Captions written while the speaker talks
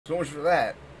So much for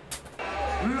that.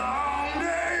 Long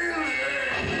day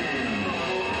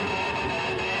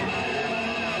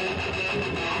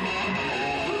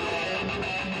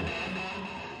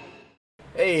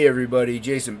Hey everybody,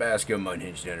 Jason Bascom,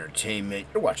 Unhinged Entertainment.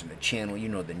 You're watching the channel, you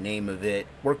know the name of it.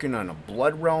 Working on a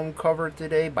Blood Realm cover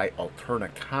today by Alterna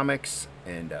Comics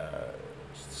and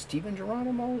Steven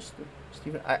Geronimo?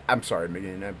 I'm sorry,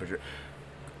 but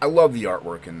I love the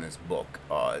artwork in this book.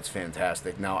 It's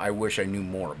fantastic. Now, I wish I knew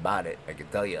more about it. I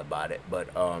could tell you about it,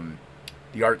 but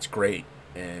the art's great.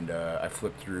 And I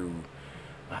flipped through.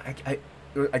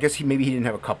 I guess maybe he didn't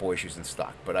have a couple issues in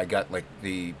stock, but I got like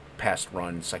the past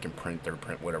run, second print, third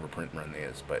print, whatever print run it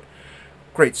is. But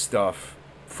great stuff,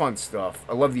 fun stuff.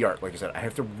 I love the art. Like I said, I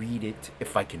have to read it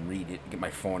if I can read it. Get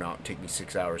my phone out and take me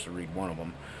 6 hours to read one of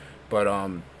them. But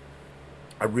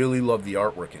I really love the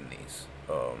artwork in these.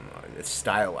 It's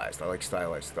stylized. I like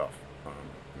stylized stuff.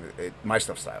 My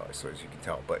stuff's stylized, so as you can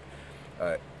tell. But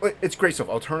it's great stuff.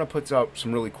 Alterna puts out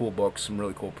some really cool books, some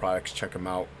really cool products. Check them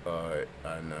out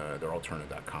on their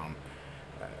alterna.com.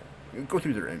 Go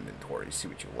through their inventory, see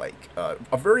what you like.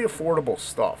 A very affordable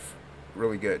stuff.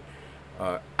 Really good.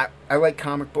 I like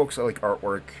comic books. I like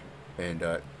artwork.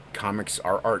 And comics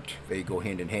are art. They go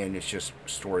hand in hand. It's just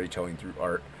storytelling through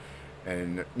art.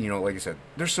 And, you know, like I said,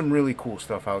 there's some really cool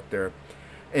stuff out there.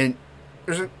 And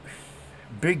there's a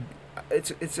big,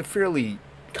 it's a fairly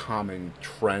common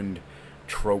trend,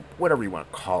 trope, whatever you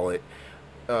want to call it,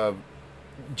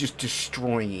 just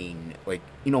destroying, like,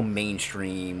 you know,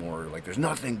 mainstream, or like there's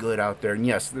nothing good out there. And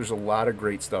yes, there's a lot of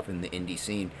great stuff in the indie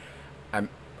scene.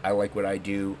 I like what I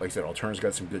do. Like I said, Alterna's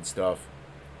got some good stuff.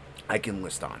 I can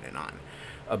list on and on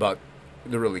about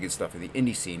the really good stuff in the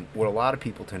indie scene. What a lot of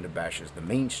people tend to bash is the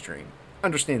mainstream.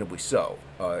 Understandably so.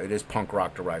 It is punk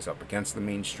rock to rise up against the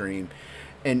mainstream.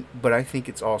 But I think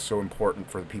it's also important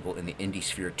for the people in the indie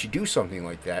sphere to do something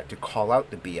like that, to call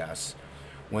out the BS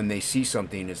when they see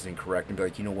something is incorrect and be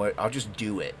like, you know what, I'll just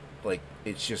do it. Like,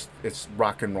 it's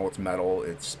rock and roll, it's metal,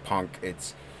 it's punk,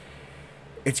 it's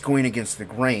going against the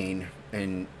grain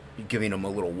and giving them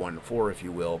a little 1-4, if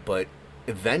you will. But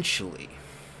eventually,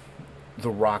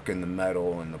 the rock and the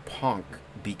metal and the punk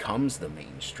becomes the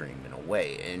mainstream in a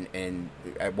way. And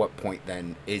at what point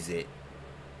then is it,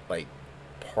 like,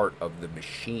 part of the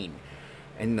machine?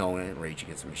 And no, Rage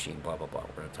Against the Machine, blah blah blah,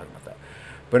 we're gonna talk about that.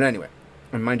 But anyway,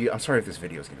 and mind you, I'm sorry if this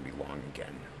video is gonna be long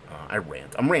again. I'm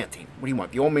ranting. What do you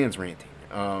want? The old man's ranting.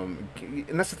 And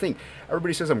that's the thing,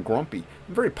 everybody says I'm grumpy.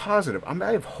 I'm very positive. I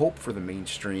have hope for the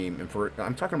mainstream, and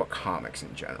I'm talking about comics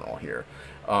in general here.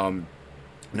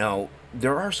 Now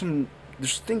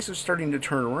there's things that are starting to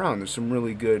turn around. There's some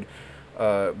really good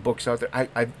books out there.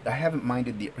 I haven't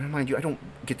minded mind you, I don't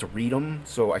get to read them,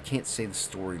 so I can't say the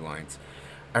storylines.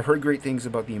 I've heard great things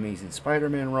about the Amazing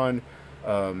Spider-Man run.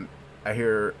 I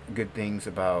hear good things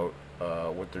about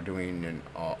what they're doing in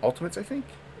Ultimates, I think.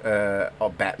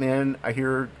 Batman, I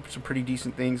hear some pretty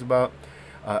decent things about.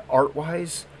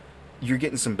 Art-wise, you're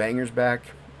getting some bangers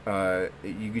back.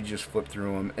 You could just flip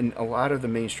through them. And a lot of the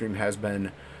mainstream has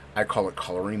been, I call it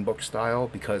coloring book style,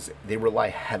 because they rely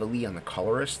heavily on the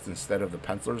colorists instead of the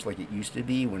pencilers like it used to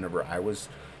be whenever I was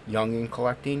young and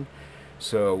collecting.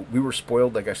 So we were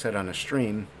spoiled, like I said on a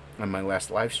stream, on my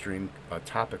last live stream,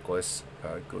 Topicless.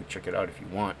 Go check it out if you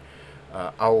want.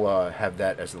 I'll have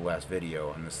that as the last video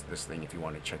on this thing if you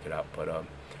want to check it out. But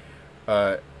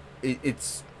I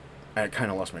kind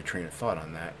of lost my train of thought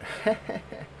on that.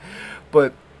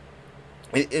 But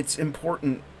it's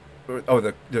important. Oh,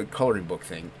 the coloring book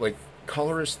thing. Like,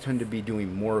 colorists tend to be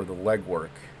doing more of the legwork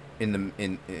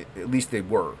at least they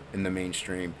were in the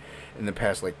mainstream in the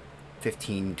past, like,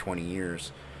 15-20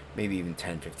 years, maybe even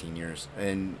 10-15 years.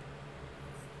 And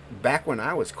back when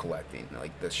I was collecting,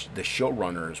 like, the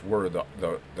showrunners were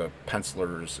the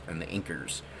pencilers and the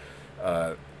inkers,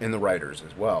 and the writers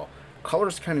as well.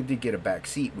 Colorists kind of did get a back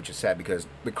seat, which is sad, because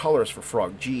the colorist for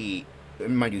Frog G,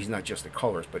 mind you, he's not just a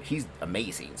colorist, but he's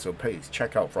amazing. So please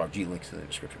check out Frog G, links in the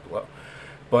description below.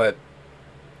 But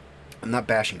I'm not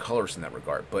bashing colorists in that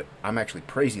regard, but I'm actually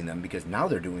praising them, because now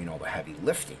they're doing all the heavy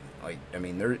lifting. Like, I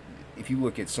mean, if you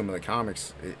look at some of the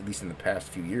comics, at least in the past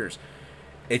few years,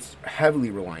 it's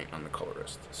heavily reliant on the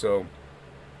colorist. So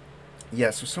yeah,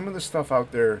 so some of the stuff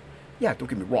out there, yeah, don't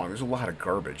get me wrong, there's a lot of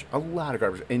garbage,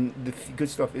 and the good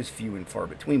stuff is few and far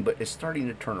between, but it's starting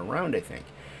to turn around, I think,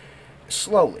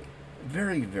 slowly.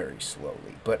 Very, very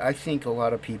slowly. But I think a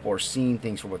lot of people are seeing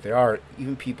things for what they are.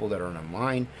 Even people that are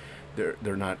online, they're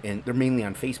mainly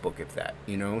on Facebook, if that,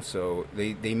 you know. So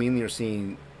they mainly are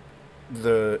seeing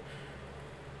the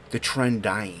trend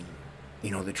dying.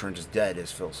 You know, the trend is dead,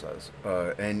 as Phil says.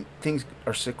 And things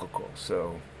are cyclical.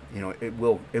 So you know, it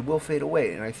will fade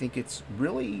away, and I think it's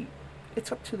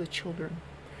up to the children.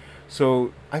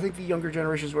 So I think the younger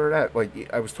generations where it at.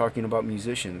 Like I was talking about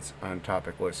musicians on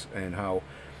topic lists and how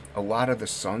a lot of the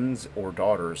sons or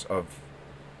daughters of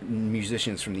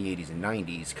musicians from the 80s and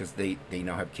 90s, because they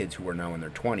now have kids who are now in their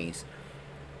 20s,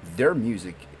 their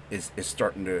music is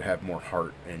starting to have more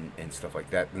heart and stuff like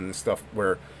that than the stuff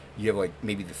where you have like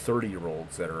maybe the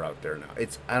 30-year-olds that are out there now.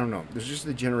 It's, I don't know, there's just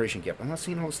the generation gap. I'm not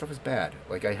saying all this stuff is bad.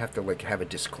 Like I have to like have a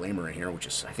disclaimer in here, which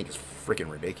is, I think, is freaking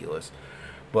ridiculous.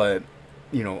 But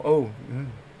you know, oh,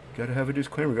 gotta have a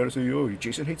disclaimer, gotta say, oh,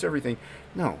 Jason hates everything.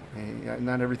 No,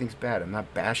 not everything's bad. I'm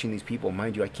not bashing these people.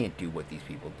 Mind you, I can't do what these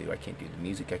people do. I can't do the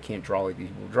music. I can't draw like these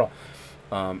people draw.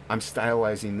 I'm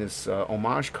stylizing this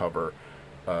homage cover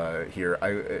here.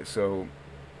 I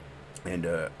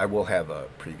will have a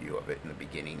preview of it in the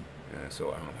beginning,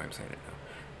 so I don't know why I'm saying it now.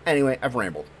 Anyway, I've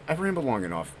rambled. I've rambled long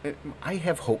enough. I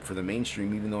have hope for the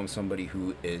mainstream, even though I'm somebody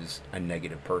who is a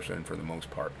negative person for the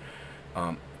most part.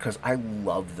 Because I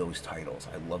love those titles.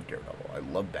 I love Daredevil. I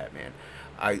love Batman.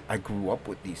 I grew up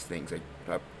with these things.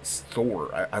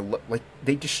 Thor. Like,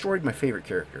 they destroyed my favorite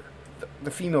character.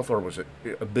 The female Thor was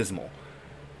abysmal,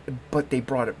 but they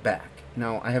brought it back.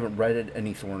 Now I haven't read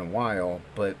any Thor in a while,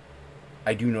 but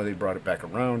I do know they brought it back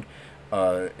around,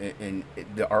 and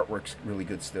the artwork's really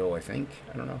good still, I think.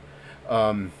 I don't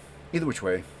know. Either which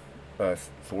way,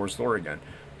 Thor's Thor again.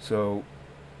 So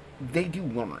they do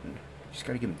learn. You just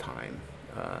got to give them time.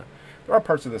 There are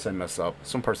parts of this I mess up.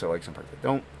 Some parts I like, some parts I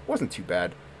don't. It wasn't too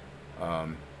bad.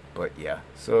 But yeah.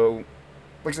 So,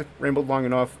 like I said, rambled long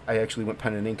enough. I actually went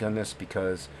pen and ink on this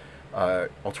because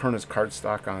Alterna's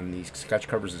cardstock on these sketch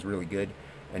covers is really good,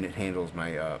 and it handles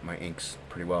my my inks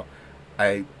pretty well.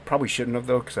 I probably shouldn't have,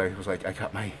 though, because I was like, I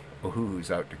got my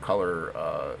Ohuhus out to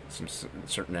color some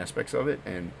certain aspects of it,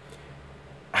 and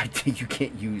I think you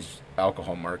can't use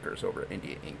alcohol markers over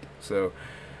India ink. So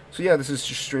yeah, this is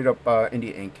just straight up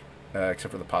India ink,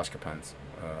 except for the Posca pens.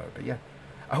 But yeah,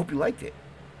 I hope you liked it.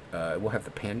 We'll have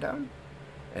the pan down.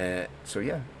 So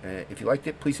yeah, if you liked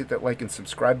it, please hit that like and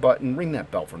subscribe button. Ring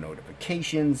that bell for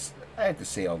notifications. I have to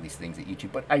say all these things at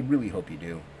YouTube, but I really hope you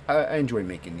do. I enjoy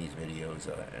making these videos,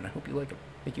 and I hope you like them.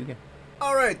 Thank you again.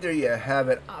 All right, there you have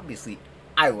it. Obviously,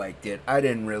 I liked it. I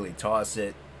didn't really toss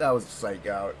it. That was a psych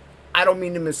out. I don't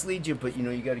mean to mislead you, but you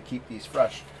know, you got to keep these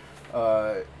fresh.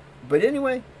 But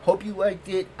anyway, hope you liked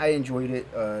it. I enjoyed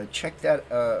it. Check that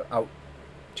out.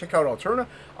 Check out Alterna.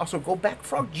 Also, go back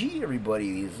Frog G,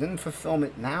 everybody. He's in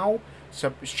fulfillment now.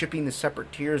 Shipping the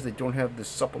separate tiers. They don't have the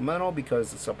supplemental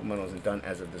because the supplemental isn't done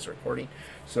as of this recording.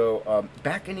 So,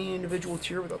 back any individual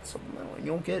tier without the supplemental, and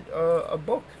you'll get a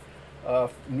book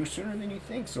sooner than you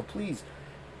think. So, please,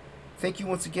 thank you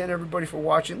once again, everybody, for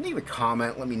watching. Leave a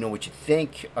comment. Let me know what you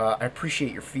think. I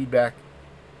appreciate your feedback.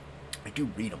 I do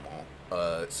read them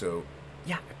all. So,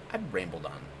 yeah, I've rambled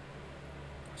on.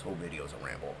 This whole video is a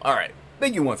ramble. All right.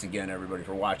 Thank you once again, everybody,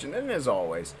 for watching. And as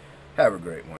always, have a great one.